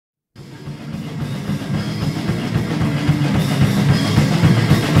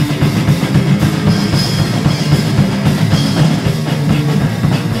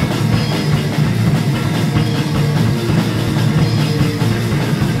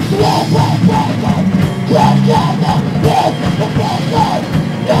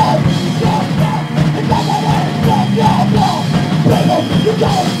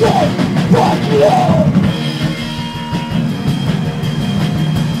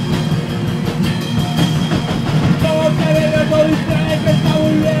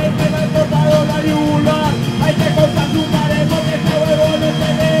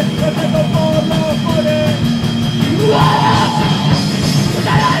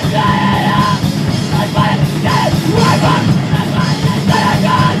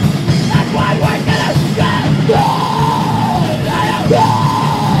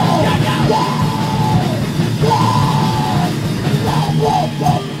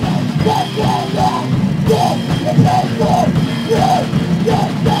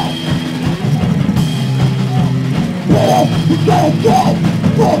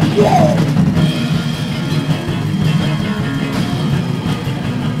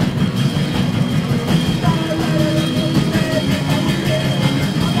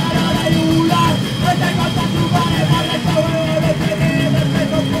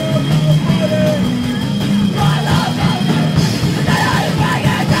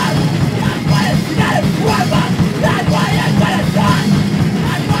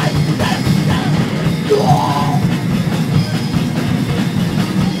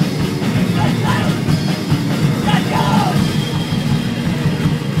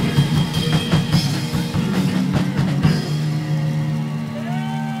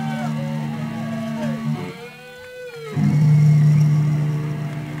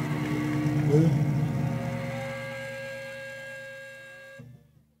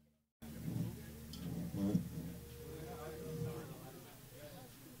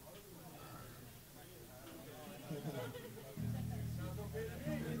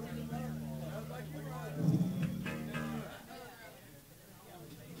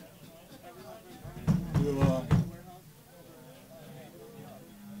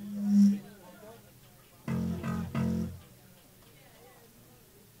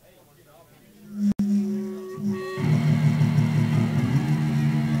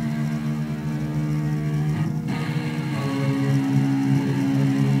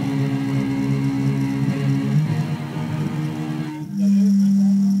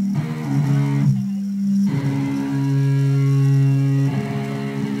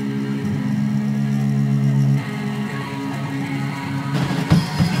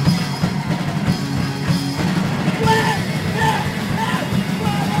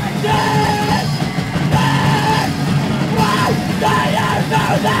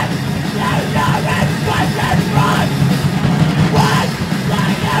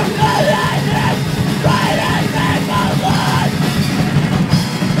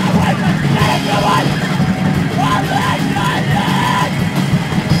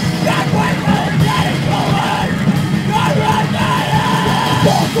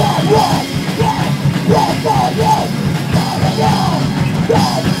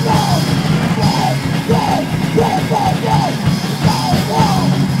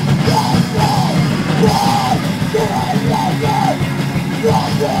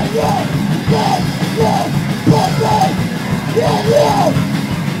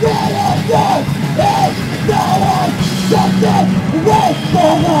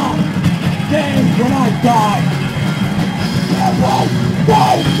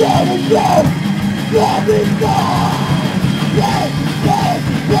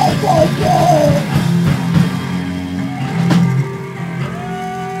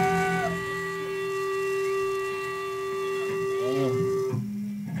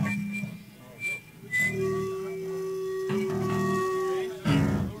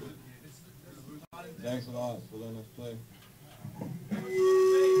Thanks a lot for letting us play.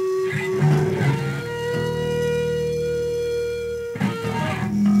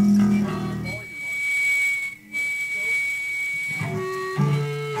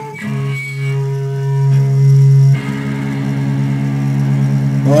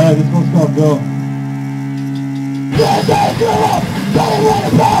 Alright, this one's called Go.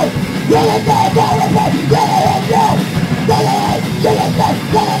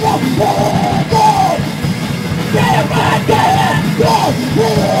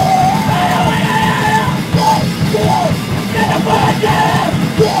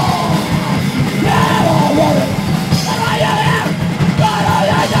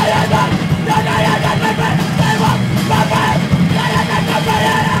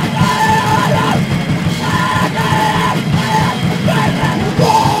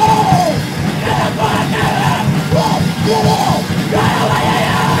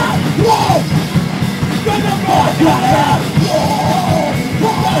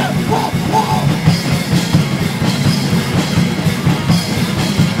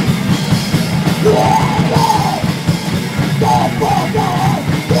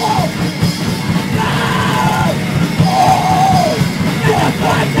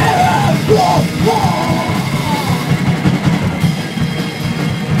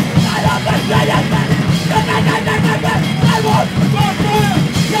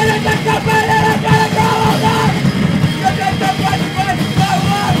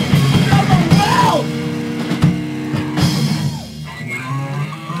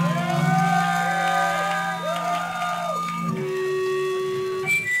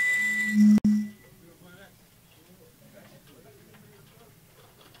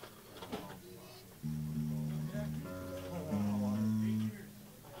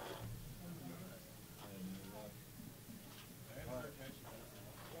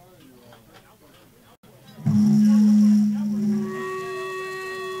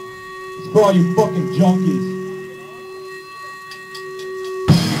 It's for all you fucking junkies.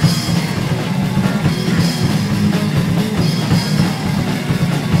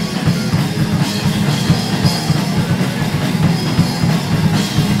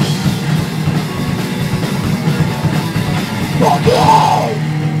 Fuck you!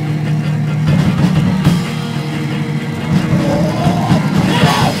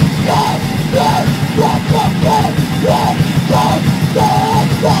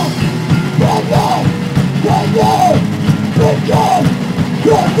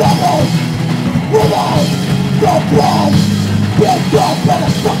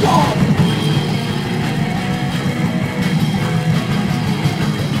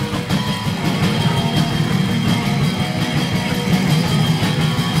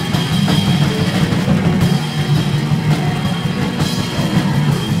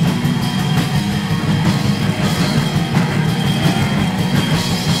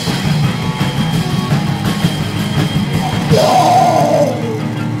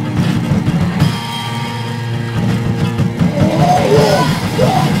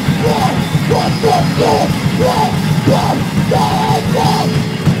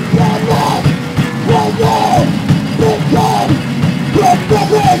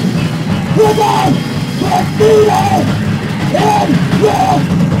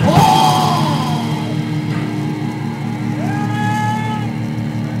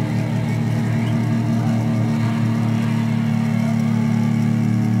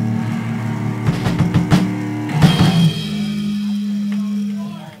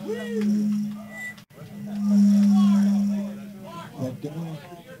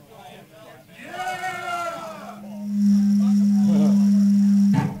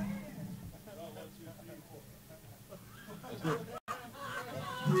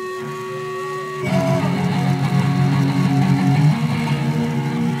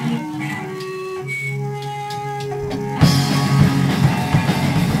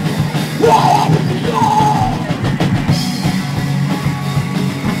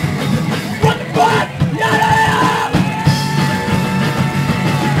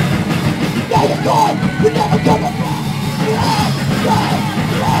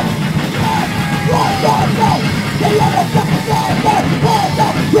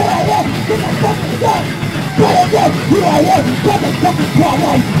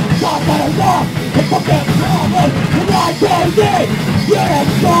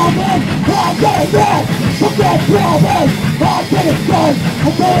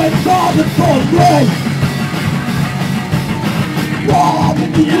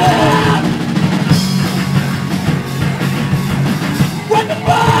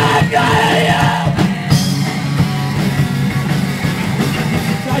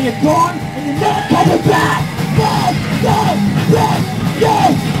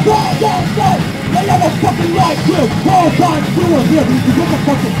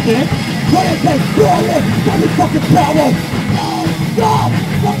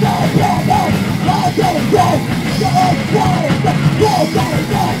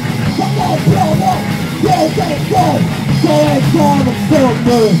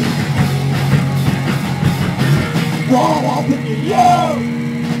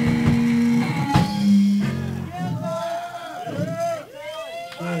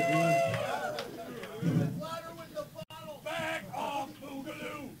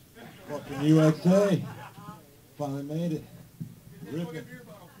 Fucking USA. Finally made it. Ripping.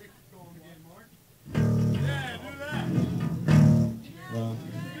 Well.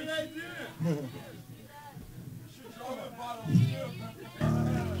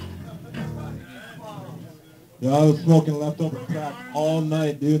 Yeah, I was smoking leftover crack all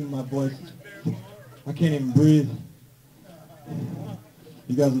night, dude, and my voice, I can't even breathe.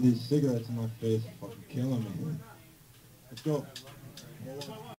 You guys with these cigarettes in my face are fucking killing me. Let's go.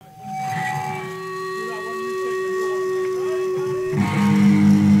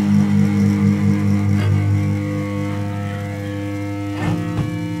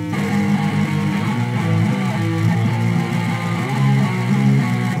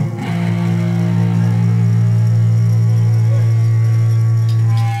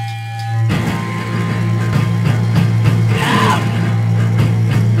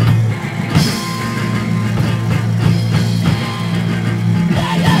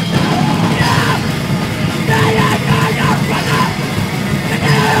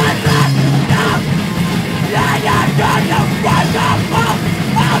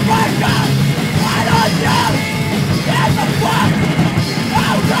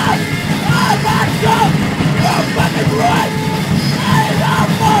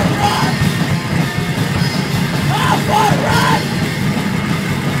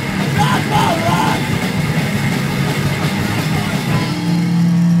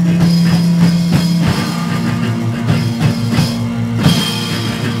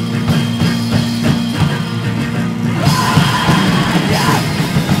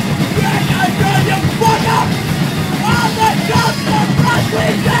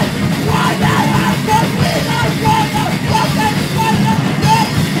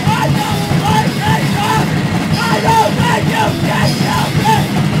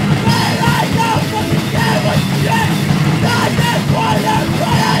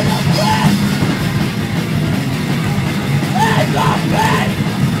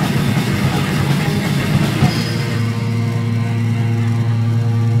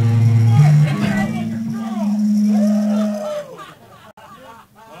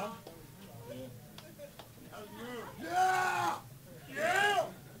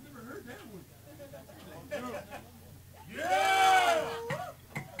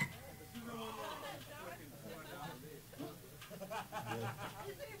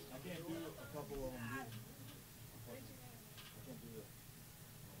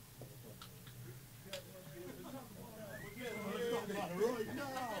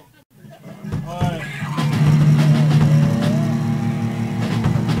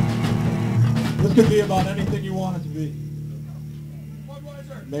 This could be about anything you want it to be.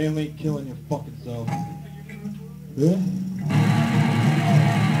 Mainly killing your fucking self. Yeah?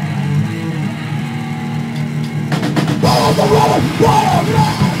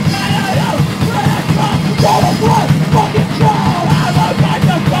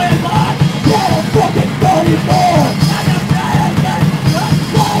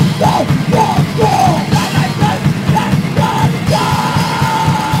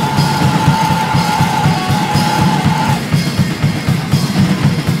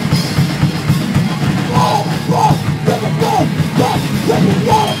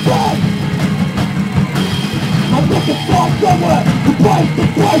 I'm looking for somewhere to place the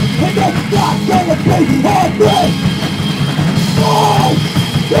place, and it's not gonna be on me.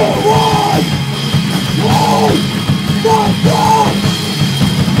 Do I? Myself!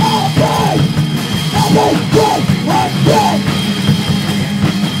 I'll be good and dead.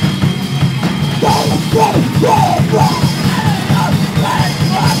 Don't let it go wrong.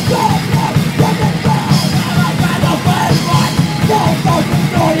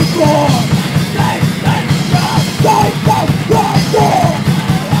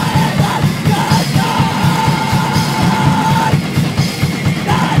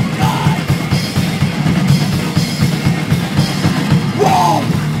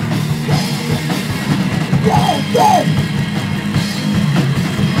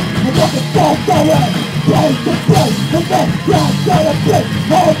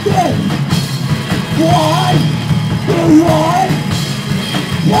 Why do I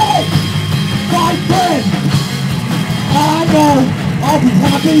take my friend? I know I'll be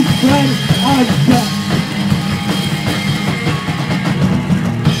happy when I'm dead.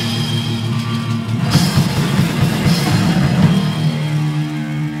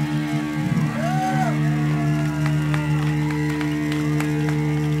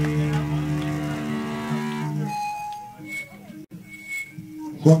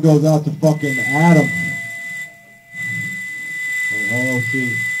 This one goes out to fucking Adam. LLC.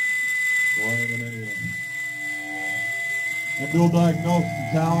 More than anyone. And dual diagnosis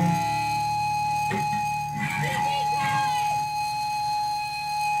and talent.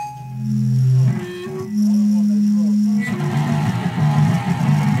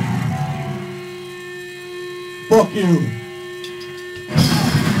 Fuck you.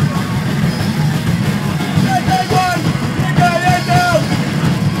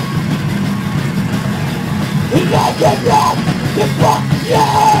 Fuck you!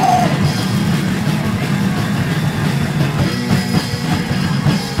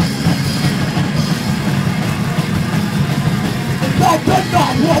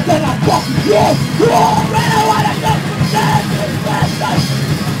 fuck you! I don't wanna go from death to prison!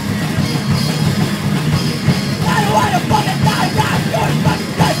 I don't wanna fucking die now, you're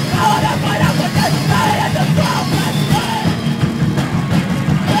fucking dead! I wanna find out what this night at the problem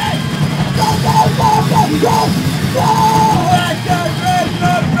is! Go, go, go, go, go! Go! I can't raise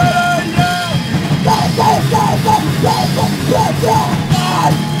the better you! Go, go, go, go, go, go, go, go!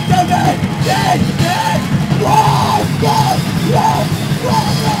 God, give me this, this! Whoa, go, go, go,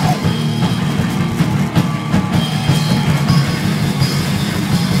 go!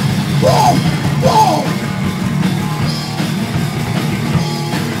 Go! Go!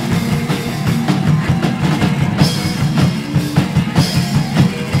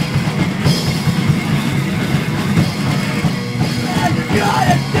 I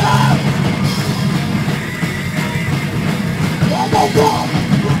gotta go! Oh God!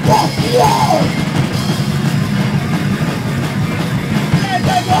 Fuck you! It's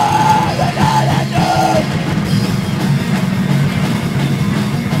a war without a news!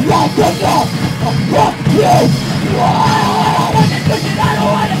 Fuck you! I don't want to do shit, I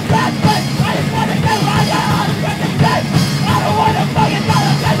don't want to crash, but I just want to get right out on the fucking shit! I don't want to fucking go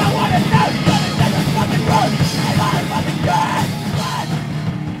to bed, I want to know something that's a fucking road! I want to fucking get!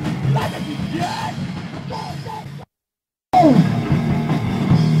 Let me get!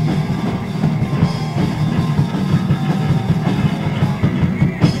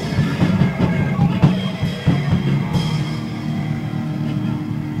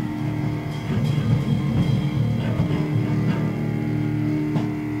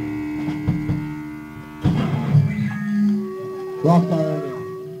 Rockstar ending.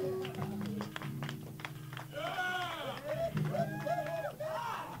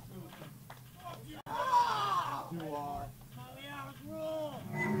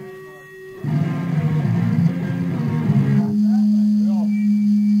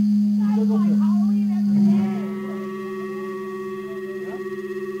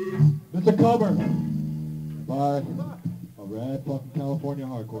 It's a cover by a rad fucking California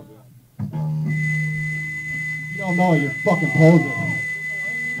hardcore band. You don't know it, you're fucking posing.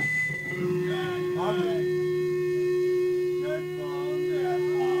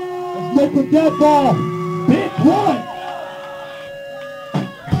 Let's make the dead ball! Bitch, what?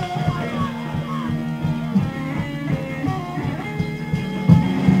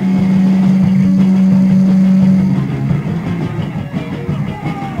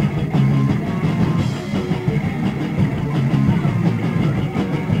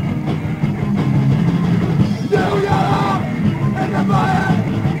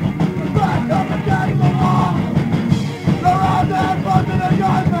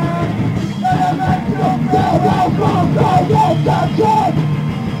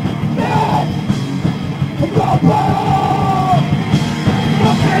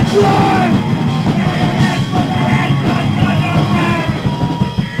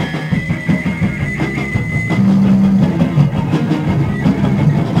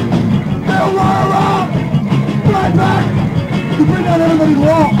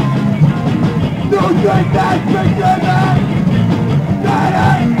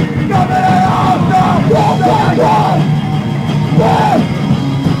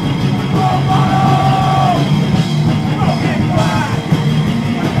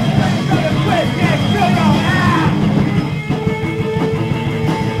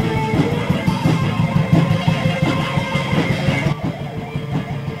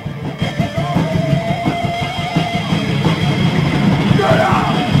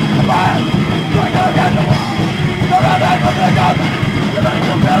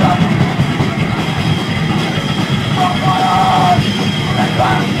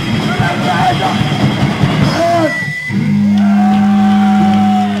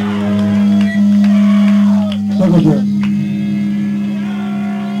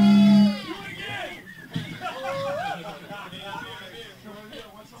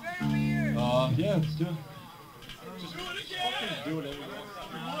 Yeah, let's do it. Just do it every time.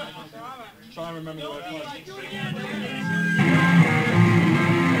 Try and remember the right part.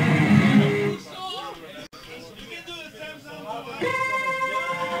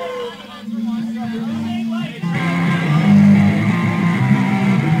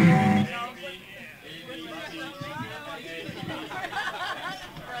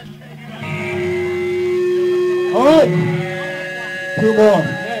 All right, 2 more.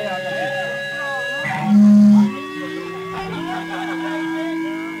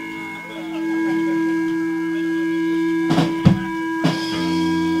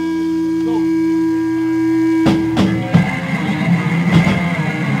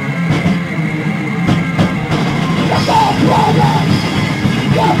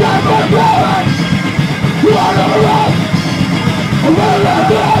 Come on!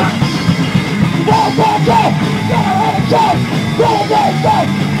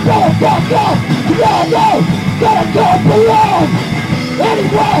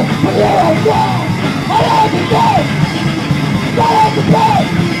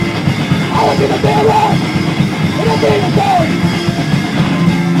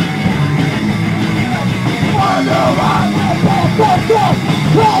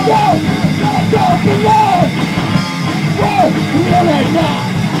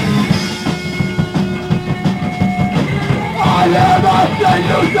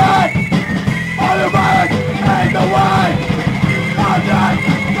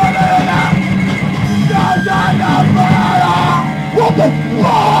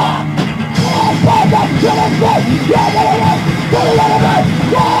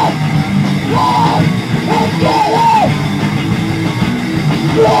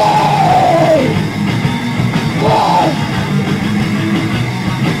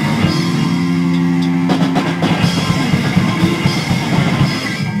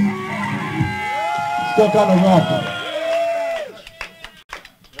 Still kind of rough.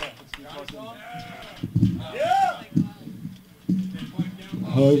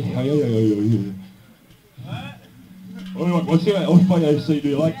 What's your funny I say, do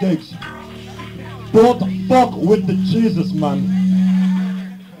you like cakes? Don't fuck with the Jesus,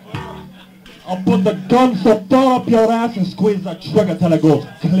 man. I'll put the gun so down up your ass and squeeze that trigger till it goes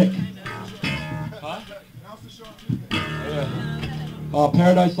click.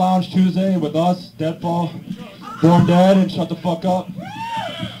 Paradise Lounge Tuesday with us, Deadfall, Born Dead, and Shut the Fuck Up.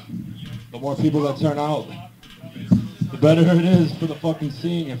 The more people that turn out, the better it is for the fucking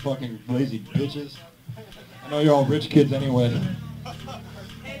scene, you fucking lazy bitches. I know you're all rich kids anyway.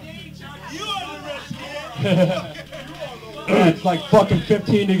 It's like fucking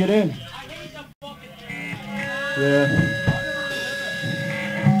 15 to get in. Yeah.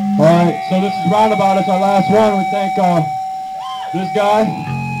 Alright, so this is Roundabout. It's our last one. We thank this guy,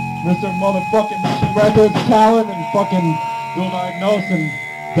 Mr. Motherfucking Mission Records talent, and fucking Bill Diagnose, and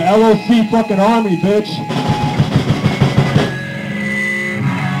the LOC fucking army, bitch.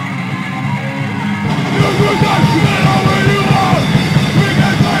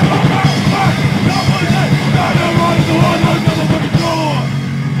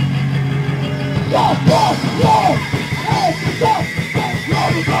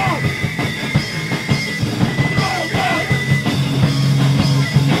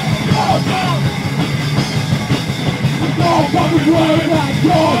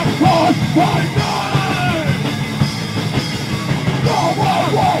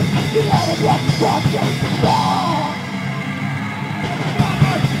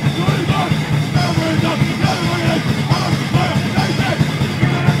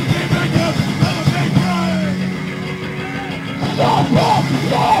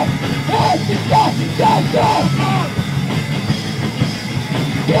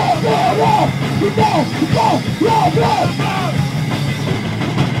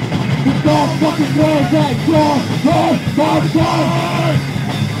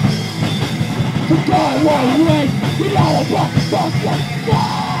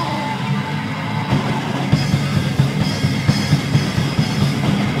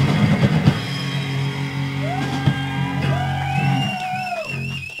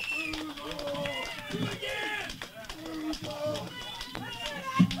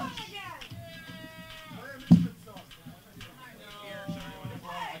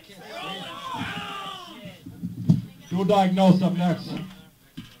 We'll diagnose up next.